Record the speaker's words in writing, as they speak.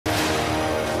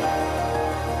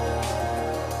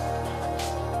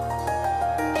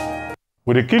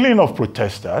With the killing of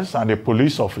protesters and a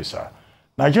police officer,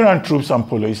 Nigerian troops and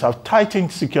police have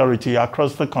tightened security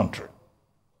across the country.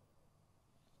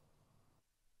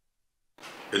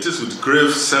 It is with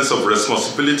grave sense of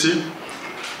responsibility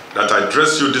that I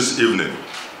address you this evening.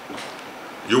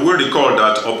 You will recall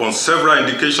that upon several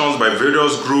indications by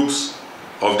various groups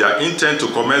of their intent to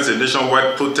commence a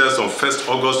nationwide protest on 1st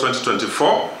August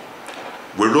 2024,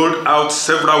 we rolled out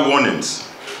several warnings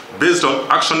based on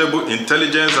actionable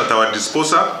intelligence at our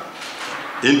disposal,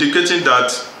 indicating that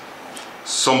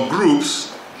some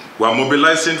groups were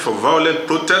mobilizing for violent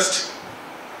protest,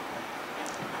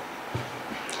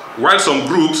 while some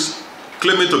groups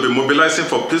claiming to be mobilizing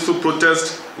for peaceful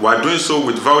protest were doing so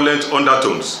with violent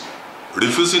undertones,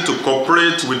 refusing to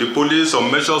cooperate with the police on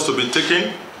measures to be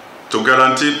taken to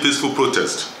guarantee peaceful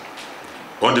protest.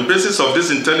 On the basis of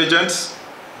this intelligence,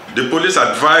 the police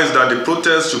advised that the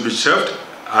protest should be shelved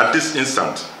at this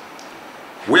instant.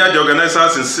 Where the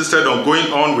organizers insisted on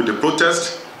going on with the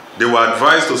protest, they were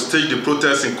advised to stage the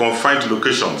protest in confined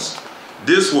locations.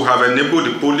 This will have enabled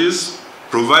the police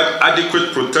provide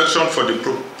adequate protection for the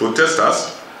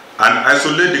protesters and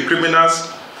isolate the criminals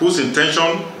whose intention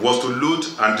was to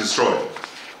loot and destroy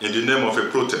in the name of a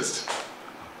protest.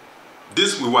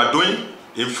 This we were doing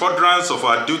in furtherance of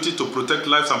our duty to protect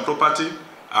lives and property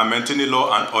and maintaining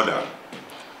law and order.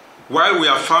 While we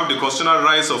affirm the constitutional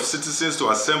rights of citizens to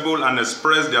assemble and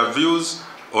express their views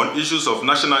on issues of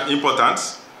national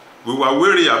importance, we were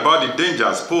wary about the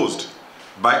dangers posed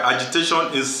by agitation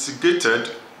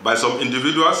instigated by some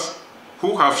individuals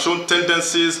who have shown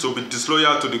tendencies to be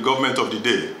disloyal to the government of the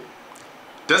day.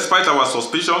 Despite our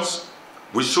suspicions,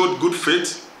 we showed good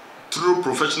faith through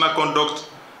professional conduct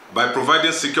by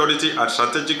providing security at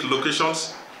strategic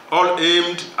locations, all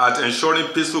aimed at ensuring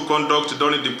peaceful conduct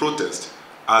during the protest,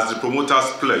 as the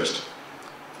promoters pledged.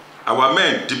 Our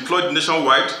men deployed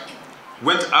nationwide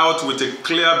went out with a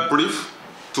clear brief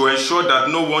to ensure that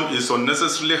no one is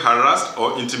unnecessarily harassed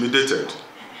or intimidated.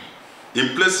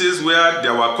 In places where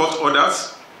there were court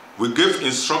orders, we gave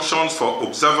instructions for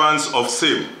observance of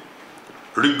same.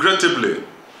 Regrettably,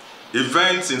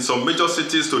 events in some major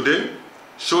cities today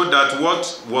show that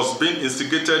what was being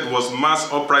instigated was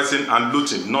mass uprising and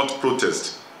looting, not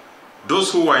protest.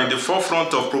 Those who were in the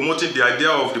forefront of promoting the idea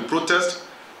of the protest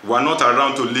were not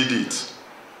around to lead it.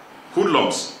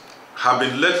 Hoodlums have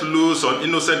been let loose on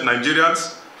innocent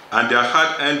Nigerians and their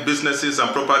hard-earned businesses and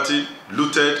property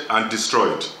looted and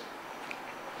destroyed.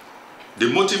 The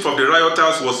motive of the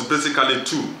rioters was basically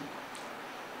two: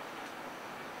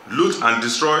 loot and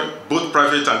destroy both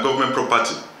private and government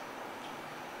property.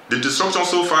 The destruction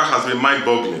so far has been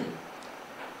mind-boggling.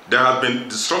 There has been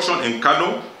destruction in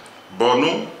Kano,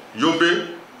 Borno,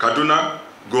 Yobe, Kaduna,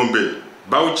 Gombe,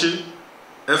 Bauchi,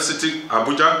 FCT,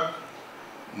 Abuja,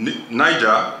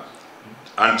 Niger,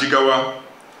 and Jigawa.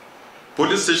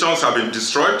 Police stations have been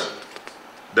destroyed.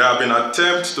 There have been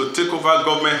attempts to take over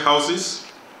government houses,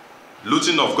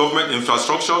 looting of government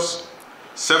infrastructures.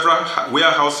 Several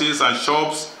warehouses and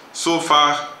shops so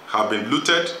far have been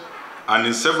looted and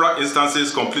in several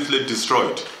instances completely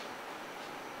destroyed.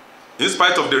 In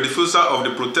spite of the refusal of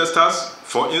the protesters,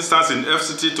 for instance in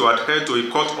FCT, to adhere to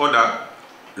a court order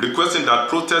requesting that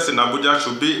protests in Abuja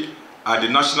should be at the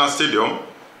National Stadium,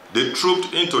 they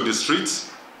trooped into the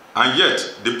streets, and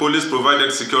yet the police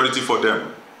provided security for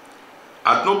them.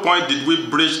 At no point did we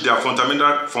breach their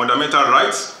fundamental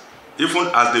rights, even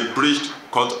as they breached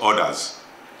court orders.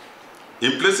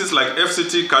 In places like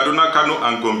FCT, Kaduna, Kano,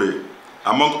 and Gombe,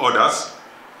 among others,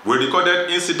 we recorded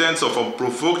incidents of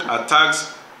unprovoked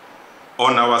attacks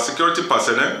on our security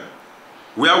personnel,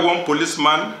 where one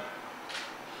policeman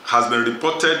has been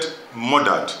reported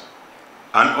murdered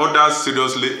and others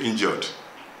seriously injured.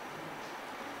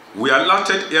 We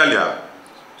alerted earlier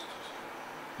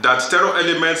that terror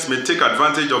elements may take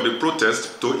advantage of the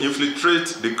protest to infiltrate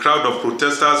the crowd of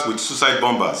protesters with suicide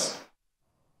bombers.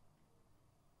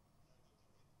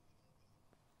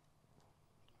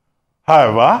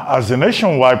 However, as the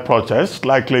nationwide protests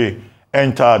likely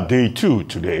enter day 2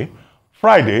 today,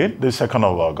 Friday, the 2nd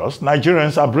of August,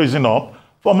 Nigerians are bracing up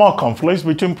for more conflicts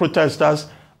between protesters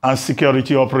and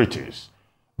security operatives.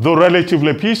 Though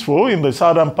relatively peaceful in the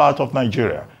southern part of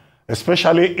Nigeria,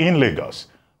 especially in Lagos,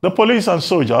 the police and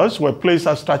soldiers were placed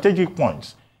at strategic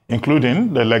points,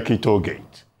 including the Lekki toll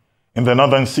gate. In the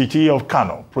northern city of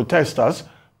Kano, protesters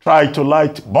tried to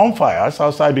light bonfires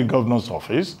outside the governor's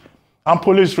office, and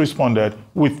police responded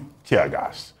with tear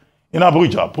gas. In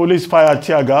Abuja, police fired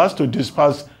tear gas to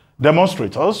disperse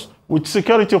demonstrators, with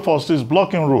security forces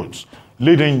blocking routes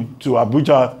leading to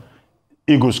Abuja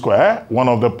Eagle Square, one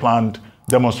of the planned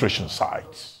demonstration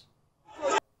sites.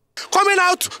 Coming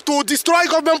out to destroy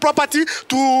government property,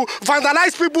 to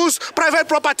vandalize people's private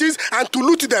properties, and to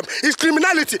loot them. It's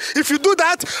criminality. If you do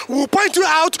that, we'll point you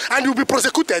out and you'll be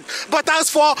prosecuted. But as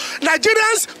for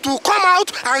Nigerians to come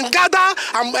out and gather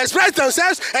and express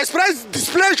themselves, express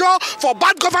displeasure for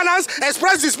bad governance,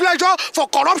 express displeasure for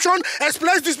corruption,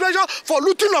 express displeasure for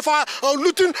looting of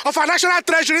our national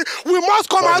treasury, we must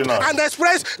come out and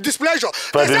express displeasure.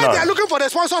 They say they are looking for the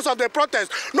sponsors of the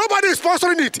protest. Nobody is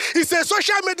sponsoring it. It's a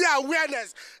social media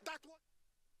awareness.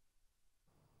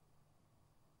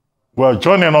 Well,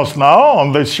 joining us now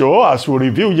on this show as we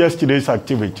review yesterday's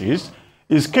activities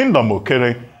is Kingdom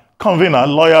Okere, Convener,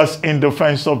 Lawyers in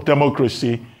Defense of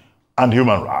Democracy and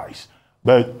Human Rights.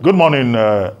 But good morning,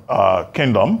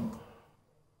 Kingdom.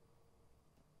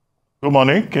 Good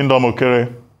morning, Kingdom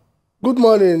Okere. Good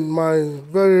morning, my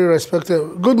very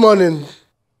respected. Good morning.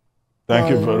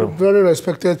 Thank you very much. Very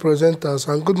respected presenters,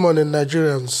 and good morning,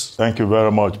 Nigerians. Thank you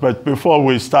very much. But before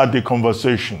we start the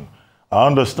conversation, I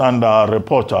understand our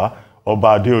reporter,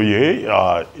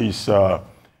 Obadoye, is...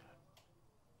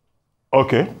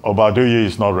 okay, Obadoye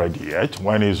is not ready yet.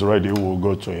 When he's ready, we'll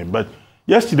go to him. But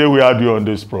yesterday we had you on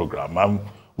this program, and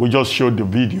we just showed the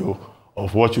video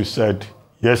of what you said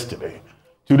yesterday.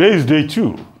 Today is day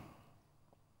 2.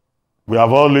 We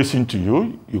have all listened to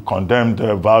you. You condemned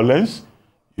violence.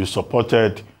 You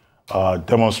supported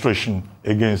demonstration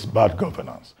against bad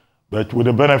governance. But with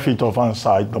the benefit of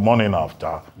hindsight, the morning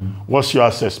after, what's your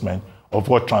assessment of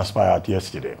what transpired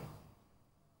yesterday?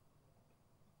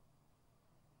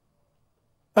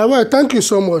 Well, thank you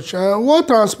so much. What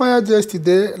transpired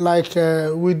yesterday, like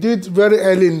we did very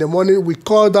early in the morning, we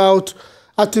called out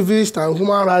activists and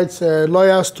human rights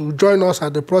lawyers to join us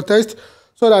at the protest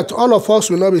so that all of us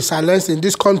will not be silenced in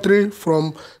this country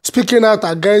from speaking out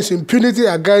against impunity,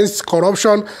 against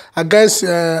corruption, against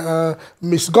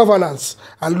misgovernance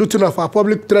and looting of our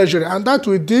public treasury. And that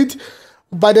we did.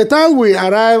 By the time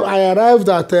I arrived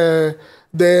at the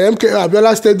MKO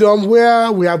Abiola Stadium,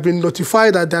 where we have been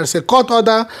notified that there is a court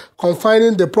order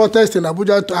confining the protest in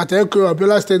Abuja at MKO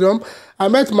Abiola Stadium. I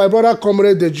met my brother,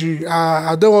 Comrade Deji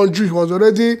Adewonju. He was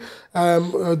already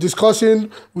discussing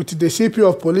with the CP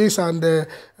of police, and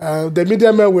the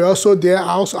media men were also there.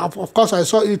 Of course, I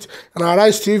saw it on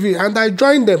Arise TV, and I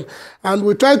joined them. And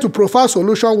we tried to profile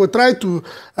solution. We tried to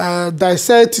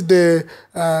dissect the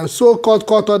so-called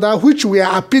court order, which we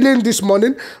are appealing this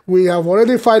morning. We have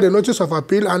already filed a notice of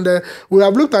appeal, and we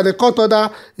have looked at the court order.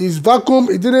 It's vacuum.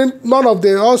 It didn't. None of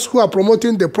us who are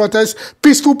promoting the protest,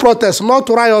 peaceful protest, not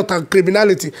riot and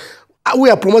criminality.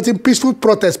 We are promoting peaceful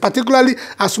protests, particularly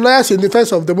as lawyers in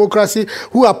defense of democracy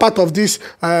who are part of this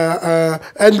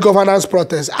end governance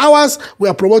protest. Ours, we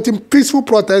are promoting peaceful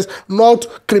protests, not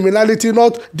criminality,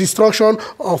 not destruction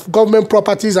of government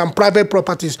properties and private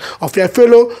properties of your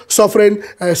fellow suffering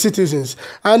citizens.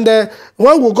 And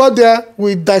when we got there,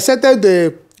 we dissected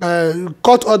the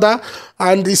court order,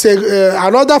 and it's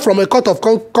an order from a court of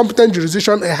competent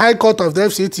jurisdiction, a high court of the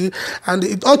FCT, and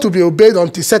it ought to be obeyed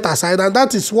until set aside, and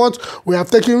that is what we have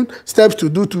taken steps to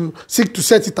do, to seek to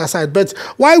set it aside. But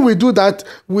while we do that,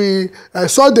 we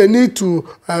saw the need to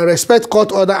respect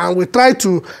court order, and we try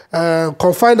to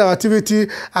confine our activity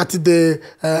at the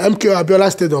MKO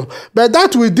Abiola Stadium. But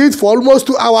that we did for almost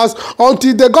 2 hours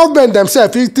until the government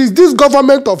themselves, it is this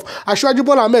government of Asiwaju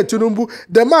Bola Ahmed Tinubu,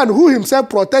 the man who himself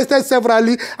protested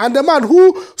severally, and the man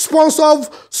who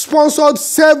sponsored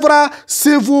several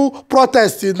civil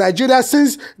protests in Nigeria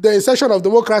since the inception of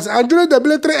democracy. And during the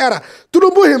military era,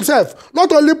 Tinubu himself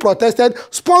not only protested,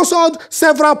 sponsored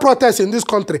several protests in this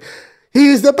country. He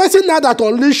is the person now that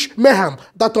unleashed mayhem,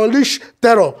 that unleashed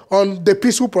terror on the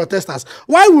peaceful protesters.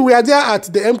 While we were there at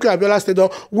the MKO Abiola Stadium,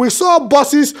 we saw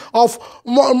buses of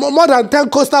more than 10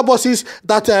 coastal buses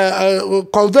that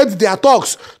conveyed their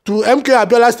talks to MKO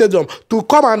Abiola Stadium to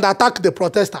come and attack the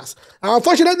protesters. And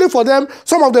unfortunately for them,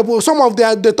 some of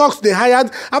the talks they hired,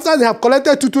 after they have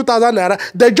collected 2,000 naira,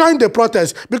 they joined the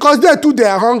protest because they too they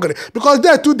are hungry, because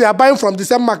they too they are buying from the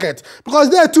same market, because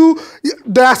they too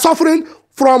they are suffering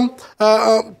from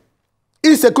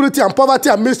insecurity and poverty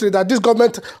and misery that this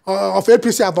government of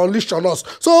APC have unleashed on us.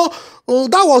 So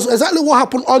that was exactly what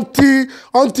happened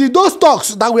until those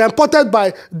talks that were imported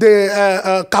by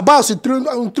the cabals in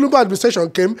Tinubu administration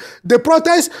came. The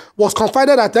protest was confined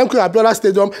at MKO Abiola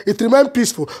Stadium. It remained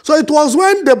peaceful. So it was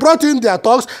when they brought in their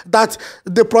talks that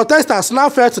the protesters now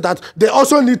felt that they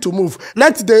also need to move.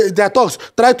 Let their talks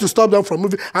try to stop them from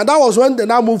moving. And that was when they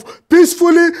now moved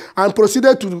peacefully and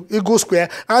proceeded to Eagle Square.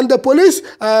 And the police,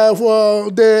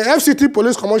 the FCT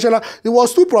police commissioner, he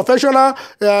was too professional.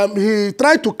 He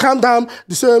tried to calm down calm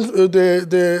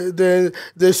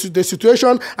the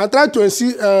situation and try to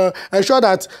ensure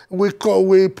that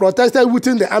we protested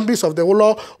within the ambits of the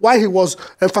law, while he was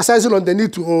emphasizing on the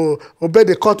need to obey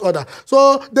the court order.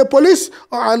 So the police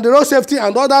and the road safety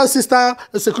and other sister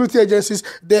security agencies,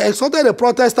 they exhorted the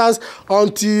protesters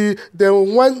until they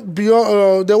went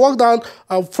beyond. They walked down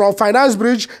from Finance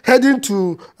Bridge, heading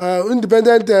to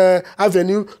Independent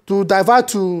Avenue to divert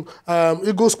to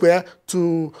Eagle Square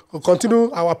to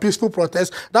continue our peaceful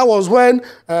protest. That was when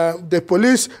the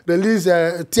police released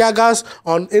tear gas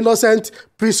on innocent,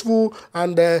 peaceful,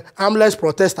 and armless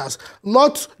protesters.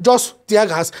 Not just tear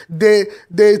gas, they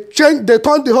turned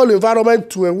the whole environment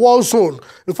to a war zone.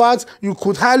 In fact, you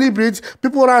could hardly breathe.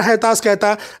 People ran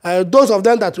helter-skelter. Those of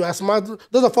us that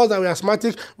were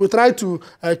asthmatic, we tried to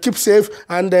keep safe,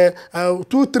 and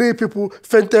 2-3 people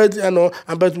fainted,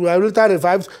 but we were later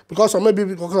revived because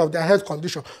of their health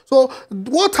condition. So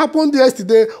what happened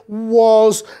yesterday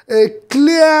was a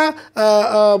clear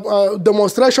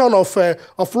demonstration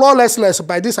of lawlessness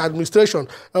by this administration,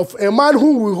 of a man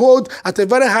whom we hold at a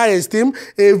very high esteem,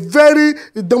 a very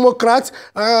Democrat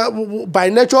by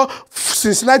nature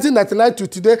since 1999 to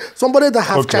today, somebody that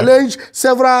have challenged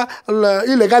several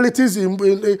illegalities in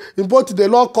both the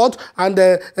law court and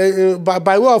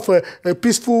by way of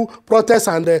peaceful protest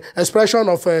and expression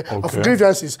of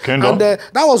grievances. And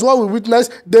that was what we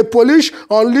witnessed. The police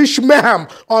unleashed mayhem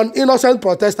on innocent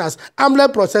protesters, armless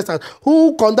protesters,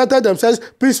 who conducted themselves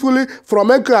peacefully from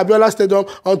Okere Abiola Stadium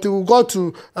until we got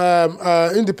to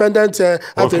Independent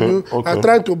Avenue, and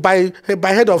trying to by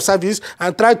head of service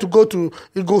and try to go to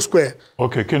Eagle Square.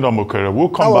 Okay, Kingdom Okere, we'll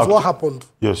come back. That was what happened.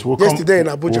 Yes, yesterday in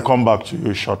Abuja. We'll come back to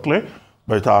you shortly,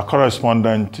 but our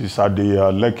correspondent is at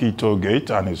the Lekki toll gate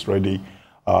and is ready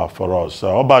for us.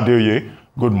 Obadeoye,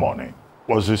 good morning.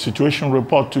 Was the situation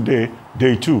report today,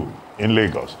 day 2 in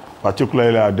Lagos,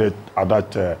 particularly at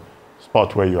that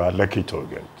spot where you are, Lekki toll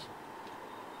gate?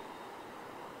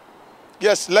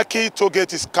 Yes, Lekki toll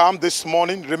gate is calm this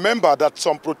morning. Remember that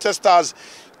some protesters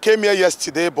came here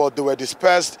yesterday, but they were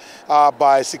dispersed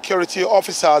by security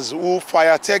officers who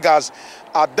fired tear gas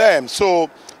at them. So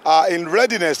in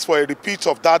readiness for a repeat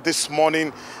of that this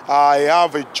morning, I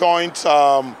have a joint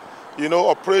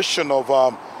operation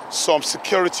of some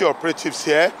security operatives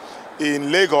here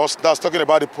in Lagos. That's talking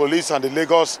about the police and the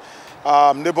Lagos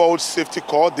Neighborhood Safety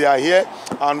Corps. They are here,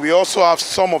 and we also have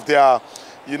some of their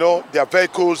their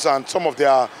vehicles and some of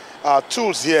their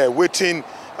tools here waiting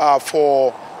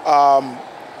for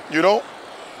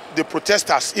the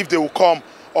protesters, if they will come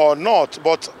or not.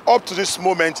 But up to this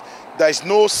moment, there is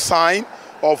no sign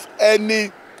of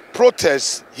any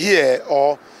protest here,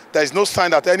 or there is no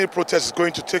sign that any protest is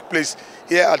going to take place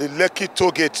here at the Lekki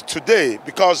toll gate today,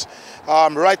 because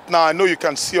right now, I know you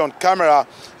can see on camera,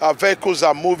 vehicles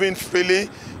are moving freely.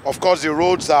 Of course, the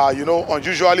roads are,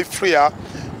 unusually freer.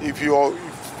 If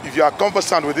you are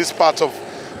conversant with this part of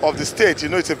the state,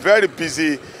 it's a very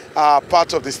busy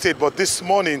part of the state. But this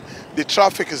morning, the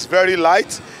traffic is very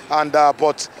light, and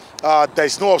but there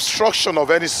is no obstruction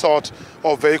of any sort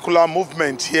of vehicular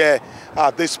movement here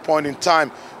at this point in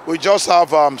time. We just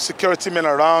have security men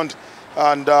around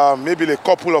and maybe a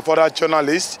couple of other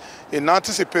journalists in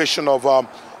anticipation of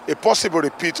a possible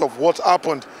repeat of what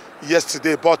happened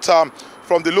yesterday. But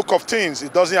from the look of things,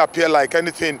 it doesn't appear like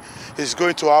anything is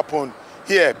going to happen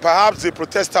here. Perhaps the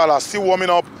protesters are still warming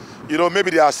up.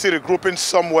 Maybe they are still regrouping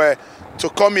somewhere to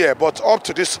come here. But up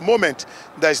to this moment,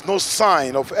 there is no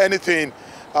sign of anything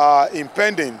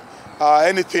impending,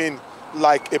 anything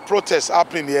like a protest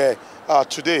happening here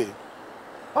today.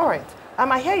 All right.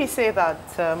 I hear you say that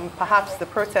perhaps the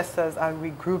protesters are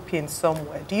regrouping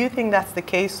somewhere. Do you think that's the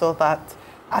case, or that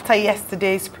after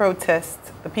yesterday's protest,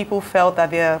 the people felt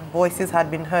that their voices had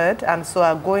been heard and so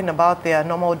are going about their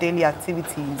normal daily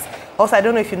activities? Also, I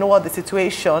don't know if you know what the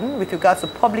situation with regards to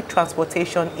public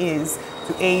transportation is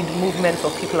to aid movement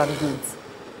of people and goods.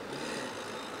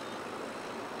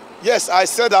 Yes, I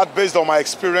said that based on my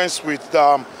experience with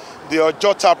the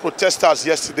Ojota protesters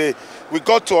yesterday. We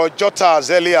got to Ojota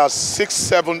as early as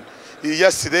 6-7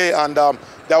 yesterday, and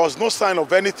there was no sign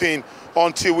of anything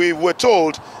until we were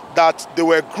told that they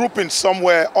were grouping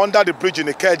somewhere under the bridge in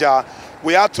Ikeja.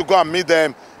 We had to go and meet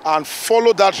them and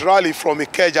follow that rally from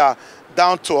Ikeja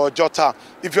down to Ojota.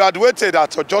 If you had waited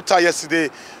at Ojota yesterday,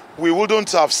 we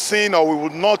wouldn't have seen, or we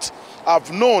would not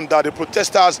have known that the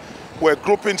protesters were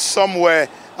grouping somewhere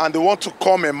and they want to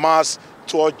come en masse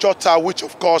to Ojota, which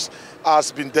of course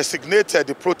has been designated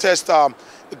the protest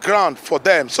ground for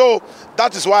them. So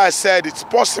that is why I said it's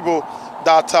possible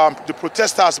that the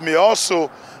protesters may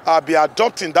also be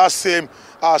adopting that same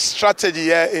strategy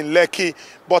here in Lekki.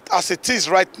 But as it is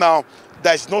right now,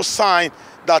 there is no sign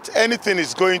that anything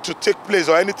is going to take place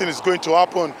or anything is going to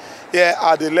happen here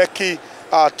at the Lekki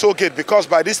toll gate, because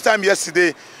by this time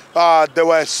yesterday, there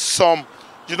were some,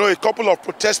 a couple of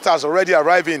protesters already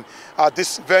arriving at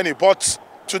this venue. But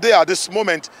today, at this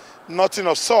moment, nothing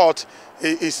of sort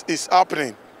is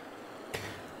happening.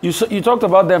 You talked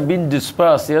about them being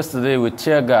dispersed yesterday with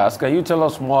tear gas. Can you tell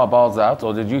us more about that,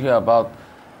 or did you hear about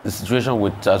the situation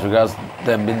with as regards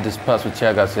them being dispersed with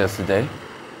tear gas yesterday?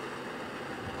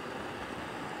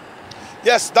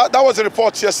 Yes, that was a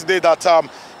report yesterday that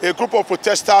a group of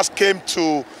protesters came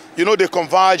to, they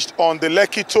converged on the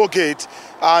Lekki toll gate,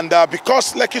 and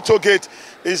because Lekki toll gate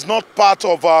is not part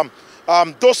of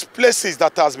those places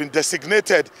that has been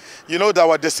designated, that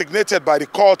were designated by the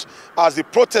court as the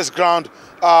protest ground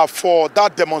for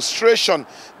that demonstration,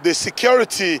 the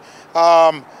security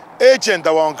agent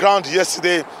that were on ground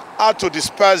yesterday had to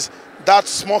disperse that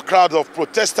small crowd of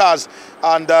protesters.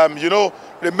 And,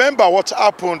 remember what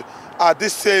happened at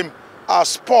this same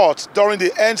spot during the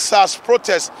NSAS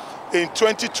protest in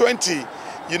 2020.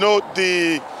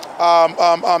 The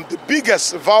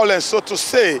biggest violence, so to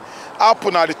say,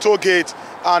 happened at the toll gate,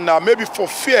 and maybe for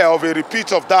fear of a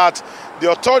repeat of that,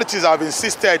 the authorities have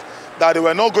insisted that they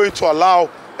were not going to allow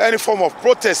any form of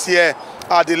protest here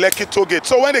at the Lekki toll gate.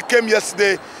 So when they came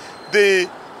yesterday, the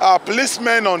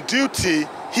policemen on duty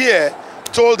here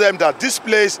told them that this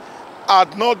place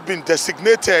had not been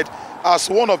designated as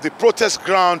one of the protest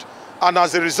ground, and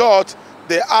as a result,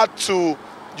 they had to,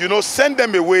 send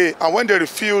them away, and when they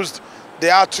refused, they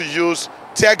had to use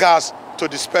tear gas to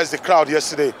disperse the crowd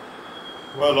yesterday.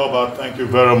 Well, Robert, thank you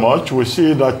very much. We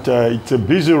see that it's a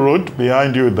busy road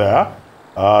behind you there.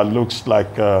 Looks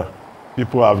like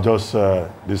people have just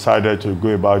decided to go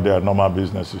about their normal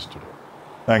businesses today.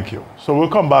 Thank you. So we'll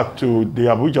come back to the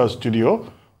Abuja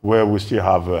studio where we still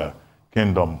have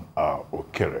Kingdom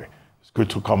Okere. It's good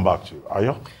to come back to you.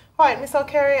 Ayo? All right, Mr.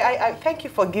 Okere, I thank you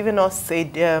for giving us a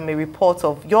report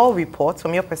of your report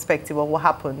from your perspective of what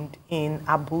happened in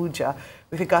Abuja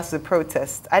with regards to the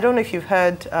protest. I don't know if you've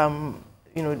heard,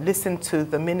 listened to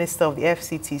the Minister of the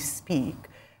FCT speak.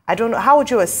 I don't know, how would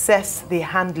you assess the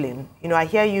handling? I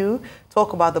hear you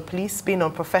talk about the police being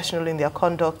unprofessional in their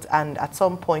conduct and at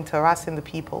some point harassing the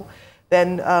people.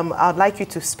 Then I'd like you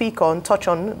to touch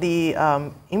on the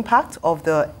impact of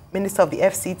the Minister of the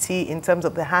FCT in terms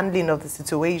of the handling of the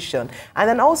situation. And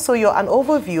then also an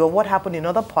overview of what happened in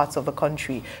other parts of the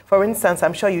country. For instance,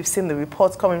 I'm sure you've seen the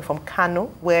reports coming from Kano,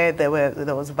 where there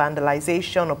was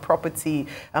vandalization of property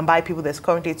by people. There's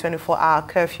currently a 24-hour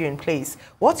curfew in place.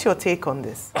 What's your take on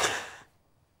this?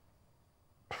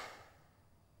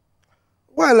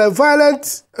 Well, any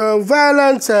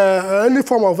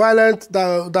form of violence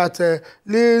that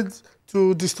leads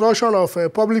to destruction of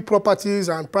public properties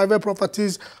and private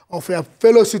properties of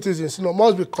fellow citizens,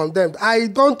 must be condemned. I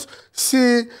don't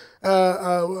see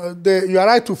your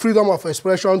right to freedom of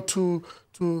expression to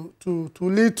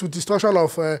lead to destruction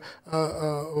of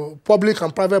public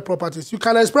and private properties. You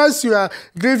can express your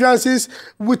grievances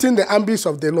within the ambit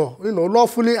of the law,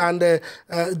 lawfully, and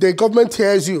the government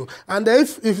hears you. And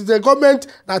if the government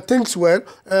that thinks well,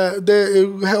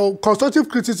 the constructive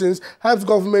criticisms helps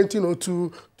government,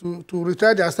 to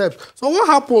retire their steps. So what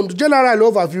happened,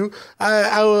 general overview,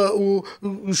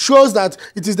 shows that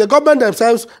it is the government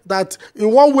themselves that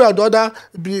in one way or the other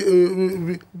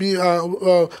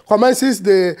commences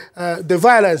the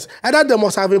violence. Either they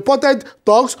must have reported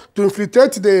talks to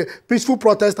infiltrate the peaceful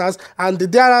protesters, and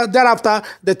thereafter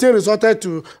the thing resorted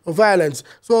to violence.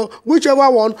 So whichever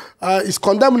one is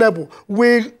condemnable.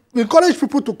 We encourage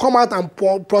people to come out and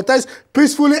protest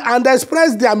peacefully and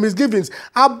express their misgivings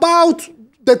about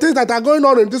the things that are going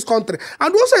on in this country,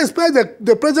 and also expect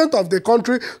the president of the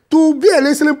country to be a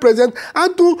listening president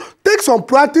and to take some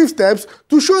proactive steps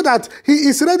to show that he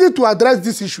is ready to address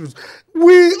these issues.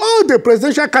 All the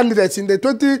presidential candidates in the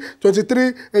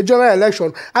 2023 general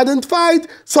election identified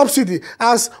subsidy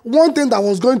as one thing that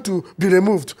was going to be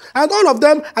removed. And all of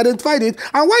them identified it.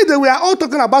 And why they were all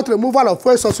talking about removal of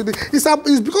fuel subsidy is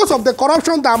because of the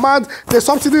corruption that marred the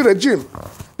subsidy regime.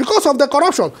 Because of the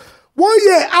corruption. 1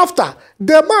 year after,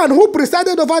 the man who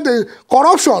presided over the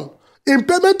corruption in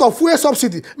payment of fuel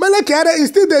subsidy, Okere, is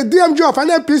still the DMG of an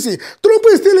NPC.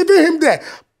 Tinubu is still leaving him there.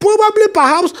 Probably,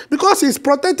 perhaps, because he's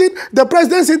protecting the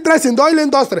president's interest in the oil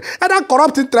industry, either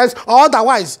corrupt interest or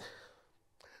otherwise.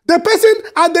 The person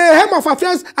at the helm of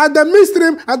affairs at the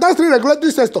midstream and downstream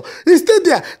regulatory sector is still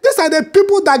there. These are the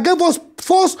people that gave us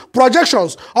false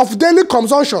projections of daily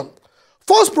consumption.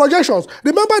 False projections.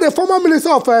 Remember the former Minister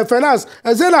of Finance,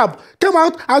 Zainab, came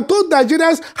out and told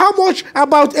Nigerians how much,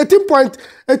 about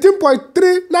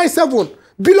 18.397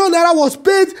 billion naira was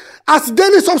paid as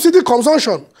daily subsidy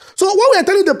consumption. So what we are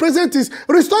telling the president is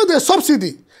restore the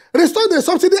subsidy. Restore the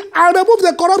subsidy and remove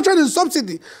the corruption in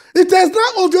subsidy. It is now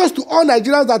obvious to all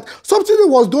Nigerians that subsidy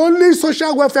was the only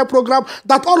social welfare program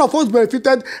that all of us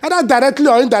benefited, either directly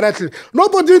or indirectly.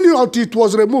 Nobody knew until it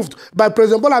was removed by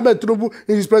President Bola Ahmed Tinubu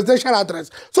in his presidential address.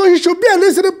 So he should be a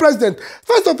listening president.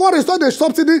 First of all, restore the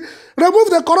subsidy, remove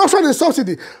the corruption in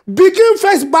subsidy. Begin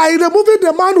first by removing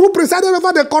the man who presided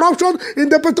over the corruption in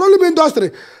the petroleum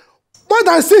industry. More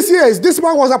than 6 years, this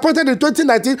man was appointed in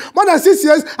 2019. More than 6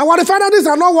 years, our refineries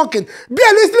are not working. Be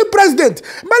a listening president.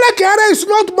 Okere is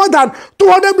not more than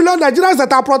 200 million Nigerians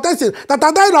that are protesting, that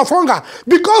are dying of hunger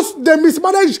because they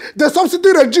mismanaged the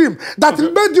subsidy regime that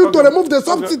made you to remove the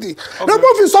subsidy.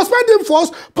 Remove it, suspend him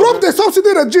first, probe the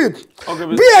subsidy regime.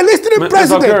 Be a listening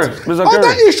president.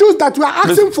 Other issues that we are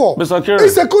asking for,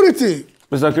 insecurity.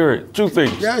 Mr. Okere, two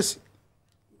things. Yes.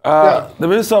 The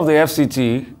Minister of the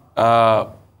FCT,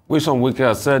 Mayhem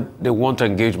has said they want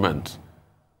engagement.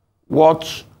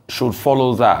 What should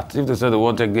follow that if they said they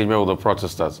want engagement with the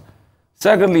protesters?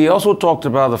 Secondly, he also talked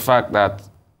about the fact that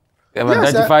they have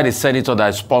identified a senator that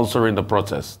is sponsoring the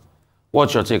protest.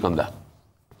 What's your take on that?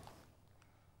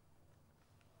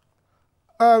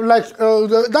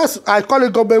 I call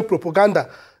it government propaganda.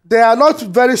 They are not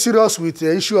very serious with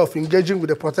the issue of engaging with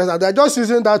the protesters. They are just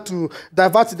using that to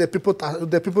divert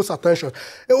the people's attention.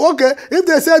 Okay, if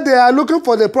they say they are looking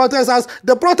for the protesters,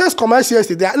 the protest commenced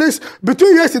yesterday. At least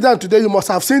between yesterday and today, you must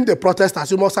have seen the protesters.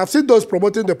 You must have seen those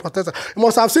promoting the protesters. You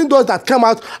must have seen those that came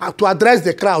out to address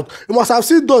the crowd. You must have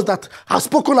seen those that have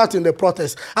spoken out in the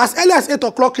protest. As early as 8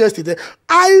 o'clock yesterday,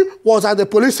 I was at the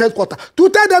police headquarters to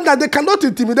tell them that they cannot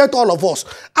intimidate all of us.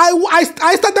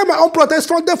 I started my own protest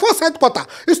from the first headquarters.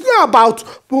 It's not about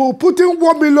putting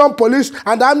 1 million police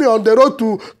and army on the road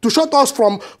to shut us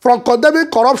from condemning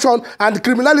corruption and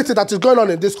criminality that is going on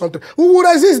in this country. We will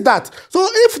resist that. So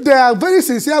if they are very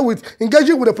sincere with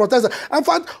engaging with the protesters, in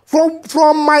fact,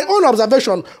 from my own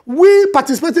observation, we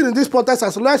participating in this protest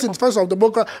as lawyers in defense of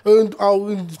democracy,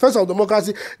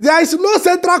 there is no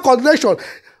central coordination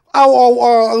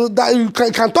that you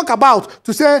can talk about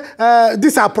to say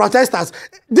these are protesters.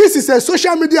 This is a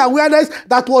social media awareness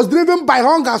that was driven by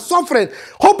hunger, suffering,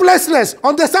 hopelessness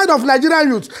on the side of Nigerian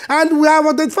youth. And we have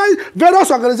identified various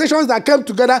organizations that came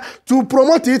together to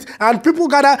promote it, and people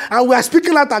gather, and we are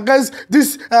speaking out against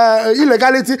this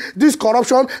illegality, this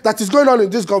corruption that is going on in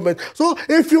this government. So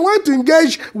if you want to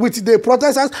engage with the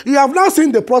protesters, you have now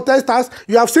seen the protesters,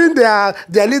 you have seen their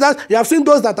leaders, you have seen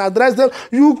those that address them.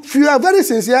 If you are very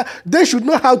sincere, they should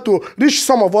know how to reach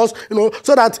some of us,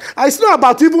 so that it's not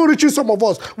about even reaching some of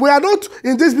us. We are not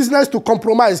in this business to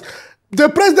compromise. The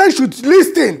president should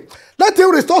listen. Let him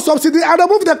restore subsidy and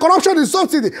remove the corruption in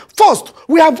subsidy. First,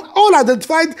 we have all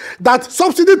identified that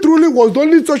subsidy truly was the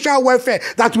only social welfare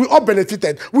that we all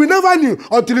benefited. We never knew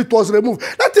until it was removed.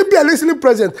 Let him be a listening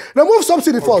president. Remove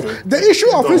subsidy first. The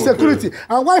issue of insecurity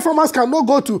and why farmers cannot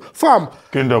go to farm.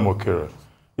 Kingdom Okere.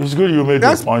 It's good you made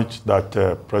the point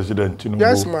that President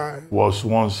Tinubu was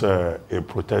once a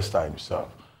protester himself.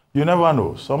 You never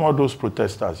know. Some of those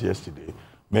protesters yesterday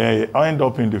may end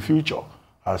up in the future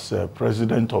as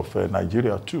president of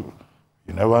Nigeria too.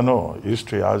 You never know.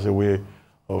 History has a way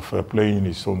of playing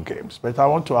its own games. But I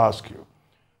want to ask you,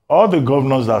 all the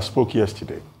governors that spoke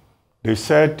yesterday, they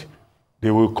said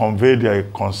they will convey the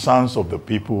concerns of the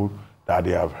people that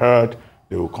they have heard.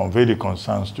 They will convey the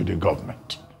concerns to the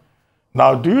government.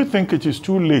 Now, do you think it is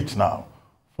too late now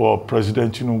for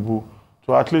President Tinubu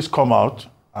to at least come out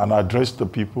and address the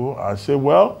people and say,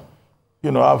 well,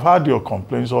 I've heard your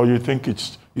complaints, or you think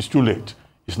it's too late?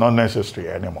 It's not necessary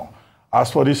anymore.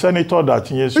 As for the senator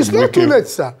that it's not too late,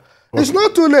 sir. Okay. It's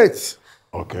not too late.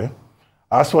 Okay.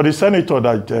 As for the senator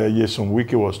that Nyesom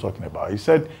Wike was talking about, he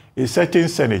said a certain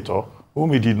senator,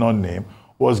 whom he did not name,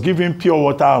 was giving pure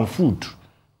water and food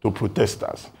to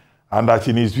protesters. And that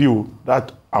in his view,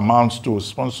 that amounts to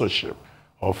sponsorship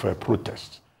of a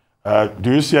protest.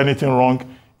 Do you see anything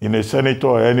wrong in a senator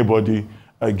or anybody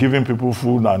giving people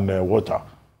food and water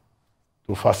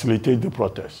to facilitate the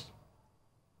protest?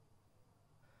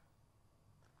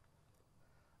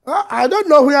 I don't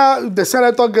know where the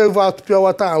senator gave out pure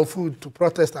water and food to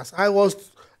protesters. I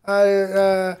was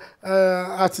at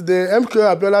the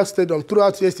MKO Abiola Stadium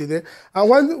throughout yesterday. And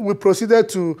when we proceeded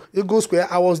to Eagle Square,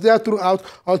 I was there throughout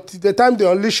until the time they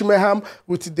unleashed Mayhem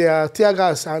with their tear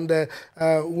gas. And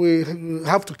we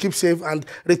have to keep safe and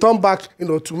return back,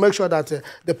 to make sure that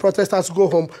the protesters go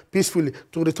home peacefully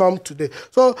to return today.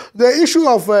 So the issue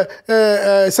of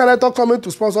senator coming to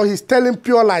sponsor, he's telling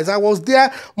pure lies. I was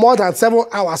there more than 7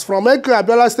 hours from MKO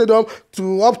Abiola Stadium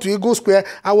to up to Eagle Square.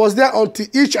 I was there until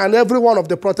each and every one of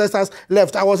the protesters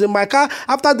left. I was in my car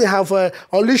after they have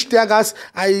unleashed tear gas.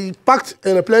 I parked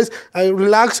in a place, I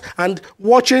relaxed and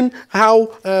watching how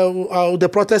the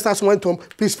protesters went home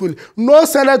peacefully. No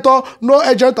senator, no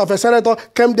agent of a senator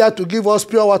came there to give us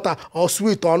pure water or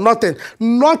sweet or nothing.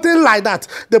 Nothing like that.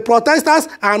 The protesters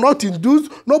are not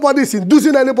induced. Nobody is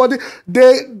inducing anybody.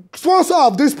 The sponsor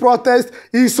of this protest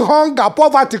is hunger,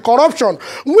 poverty, corruption.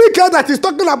 Wike that is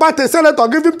talking about a senator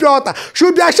giving pure water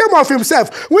should be ashamed of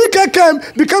himself.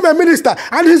 Wike became a minister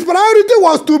and his priority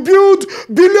was to build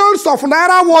billions of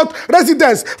naira worth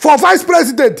residence for vice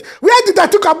president. Where did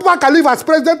Atiku Abubakar live as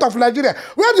president of Nigeria?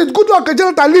 Where did Goodluck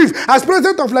Jonathan live as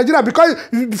president of Nigeria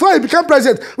before he became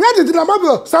president? Where did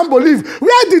Nnamdi Sambo live?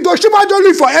 Where did Oshibajo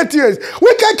live for 8 years?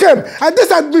 Wike came and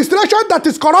this administration that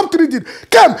is corrupt reading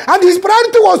came and his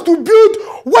priority was to build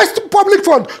West Public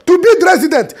Fund to build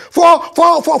resident for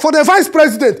the vice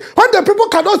president. When the people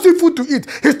cannot see food to eat,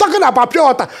 he's talking about pure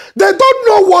water. They don't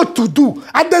know what to do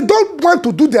and they don't want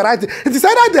to do the right thing. It is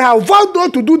either they have vowed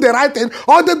not to do the right thing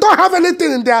or they don't have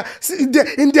anything in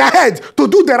their head to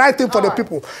do the right thing for the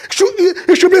people.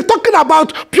 He should be talking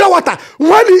about pure water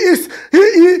when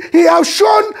he has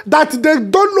shown that they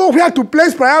don't know where to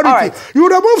place priority. Right. You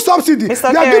remove subsidy. They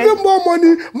are giving more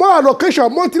money, more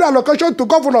allocation, monthly allocation to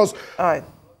governors. All right.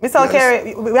 Mr.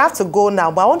 Okere, we have to go now,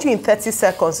 but I want you in 30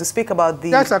 seconds to speak about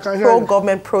the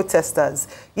pro-government protesters.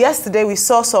 Yesterday, we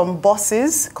saw some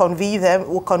buses convey them.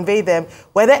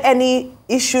 Were there any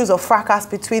issues or fracas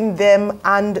between them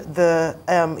and the,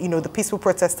 the peaceful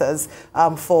protesters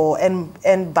for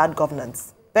end bad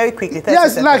governance? Very quickly, 30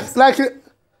 seconds.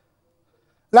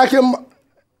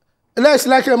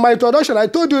 Like in my introduction, I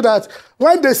told you that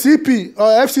when the CP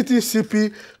or FCT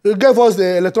CP gave us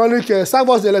the electronic, served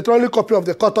us the electronic copy of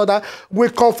the court order, we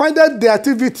confined the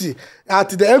activity at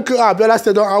the MKO Abiola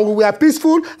Stadium and we were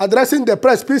peaceful, addressing the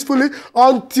press peacefully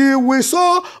until we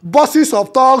saw buses of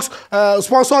thugs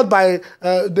sponsored by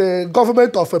the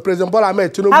government of President Bola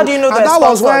Ahmed Tinubu. How do you know that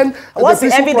was when what's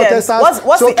the evidence?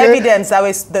 What's the evidence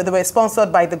that they were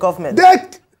sponsored by the government?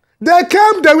 They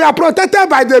came, they were protected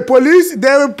by the police, they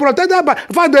were protected by,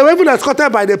 in fact, they were even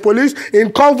escorted by the police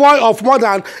in convoy of more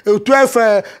than 12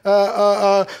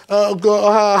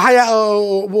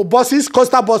 buses,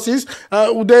 coastal buses.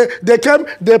 They came,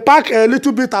 they parked a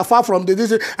little bit afar from the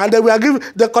district, and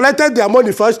they collected their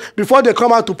money first before they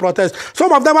come out to protest.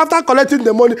 Some of them, after collecting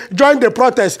the money, joined the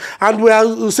protest, and we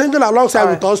are singing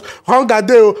alongside with us, Hunger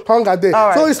Day, Hunger Day.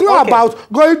 So it's not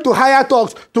about going to hire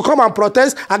thugs to come and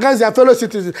protest against their fellow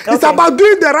citizens. It's about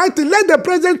doing the right thing. Let the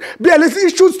president be a listener. He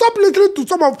should stop listening to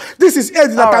some of this is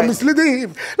aides that are misleading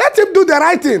him. Let him do the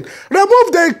right thing.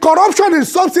 Remove the corruption in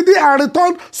subsidy and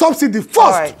return subsidy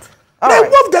first.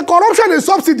 Remove the corruption in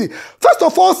subsidy. First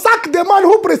of all, sack the man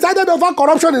who presided over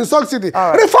corruption in subsidy.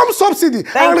 Reform subsidy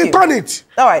and return it.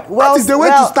 All right. Well, that is the way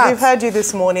to start. We've heard you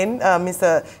this morning,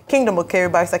 Mr. Kingdom Okere,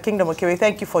 Barrister Kingdom Okere.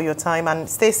 Thank you for your time and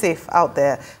stay safe out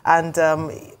there. And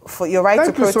for your right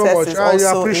to protest is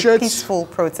also a peaceful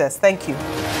protest. Thank you.